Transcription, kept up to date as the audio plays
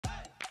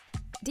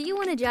Do you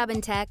want a job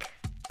in tech?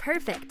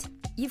 Perfect.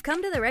 You've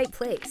come to the right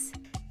place.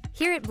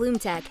 Here at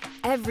BloomTech,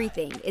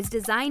 everything is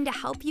designed to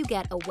help you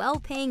get a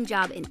well-paying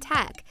job in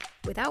tech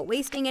without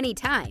wasting any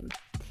time.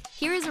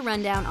 Here is a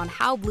rundown on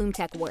how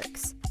BloomTech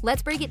works.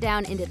 Let's break it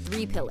down into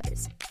 3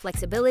 pillars: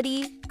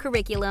 flexibility,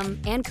 curriculum,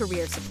 and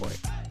career support.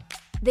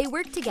 They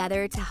work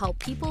together to help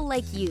people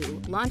like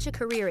you launch a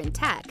career in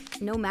tech,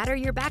 no matter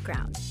your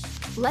background.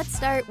 Let's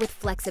start with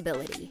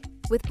flexibility.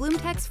 With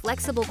BloomTech's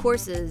flexible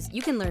courses,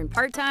 you can learn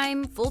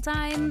part-time,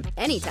 full-time,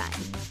 anytime.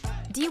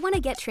 Do you want to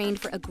get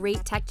trained for a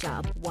great tech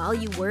job while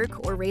you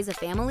work or raise a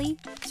family?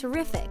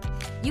 Terrific!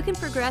 You can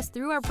progress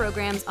through our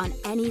programs on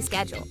any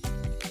schedule.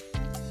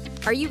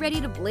 Are you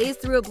ready to blaze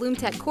through a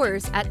BloomTech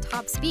course at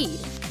top speed?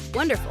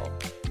 Wonderful!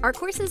 Our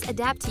courses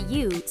adapt to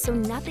you, so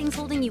nothing's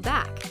holding you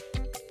back.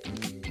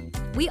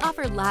 We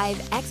offer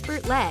live,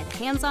 expert-led,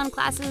 hands-on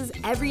classes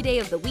every day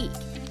of the week,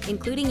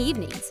 including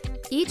evenings.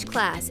 Each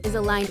class is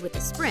aligned with a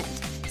sprint,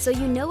 so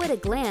you know at a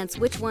glance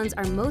which ones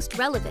are most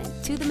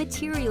relevant to the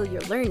material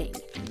you're learning.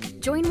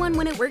 Join one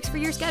when it works for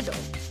your schedule.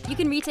 You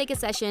can retake a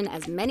session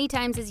as many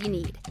times as you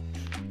need.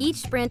 Each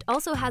sprint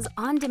also has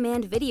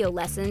on-demand video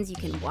lessons you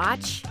can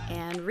watch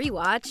and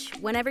rewatch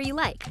whenever you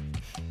like.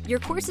 Your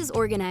course is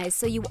organized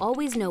so you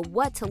always know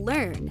what to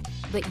learn,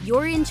 but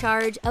you're in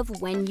charge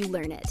of when you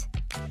learn it.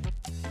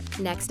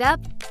 Next up,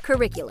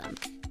 curriculum.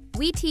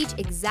 We teach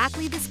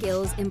exactly the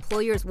skills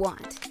employers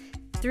want.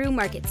 Through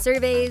market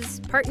surveys,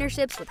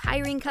 partnerships with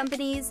hiring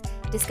companies,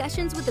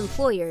 discussions with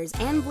employers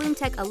and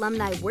BloomTech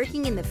alumni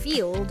working in the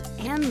field,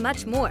 and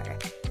much more,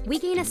 we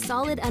gain a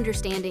solid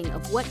understanding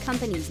of what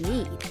companies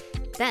need.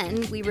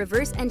 Then, we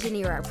reverse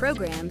engineer our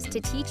programs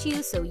to teach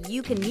you so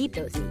you can meet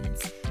those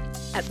needs.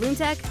 At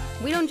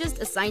BloomTech, we don't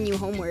just assign you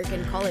homework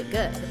and call it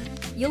good.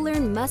 You'll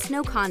learn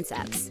must-know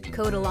concepts,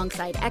 code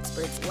alongside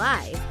experts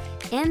live,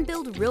 and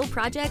build real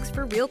projects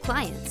for real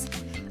clients.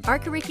 Our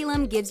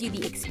curriculum gives you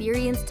the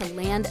experience to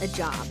land a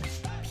job,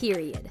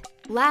 period.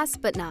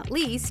 Last but not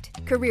least,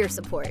 career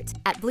support.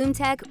 At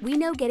BloomTech, we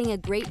know getting a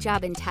great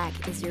job in tech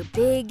is your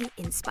big,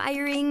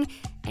 inspiring,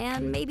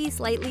 and maybe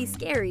slightly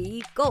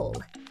scary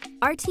goal.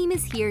 Our team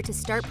is here to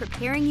start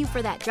preparing you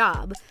for that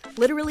job,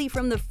 literally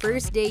from the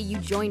first day you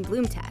join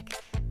BloomTech.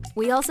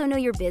 We also know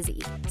you're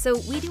busy, so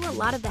we do a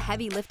lot of the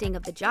heavy lifting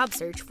of the job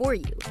search for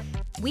you.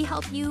 We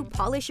help you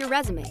polish your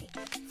resume,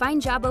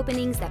 find job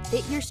openings that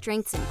fit your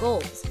strengths and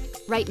goals,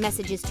 write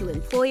messages to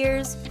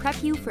employers,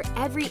 prep you for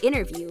every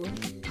interview,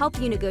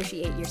 help you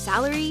negotiate your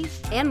salary,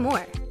 and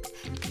more.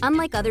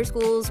 Unlike other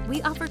schools,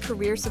 we offer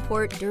career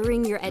support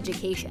during your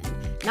education,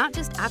 not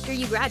just after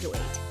you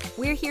graduate.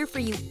 We're here for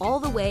you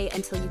all the way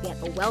until you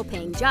get a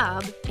well-paying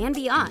job and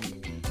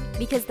beyond,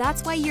 because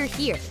that's why you're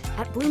here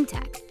at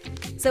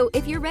BloomTech. So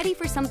if you're ready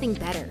for something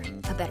better,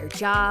 a better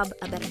job,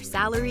 a better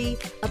salary,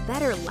 a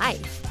better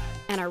life,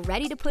 and are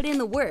ready to put in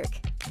the work,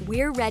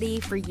 we're ready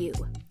for you.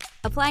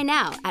 Apply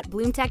now at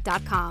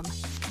BloomTech.com.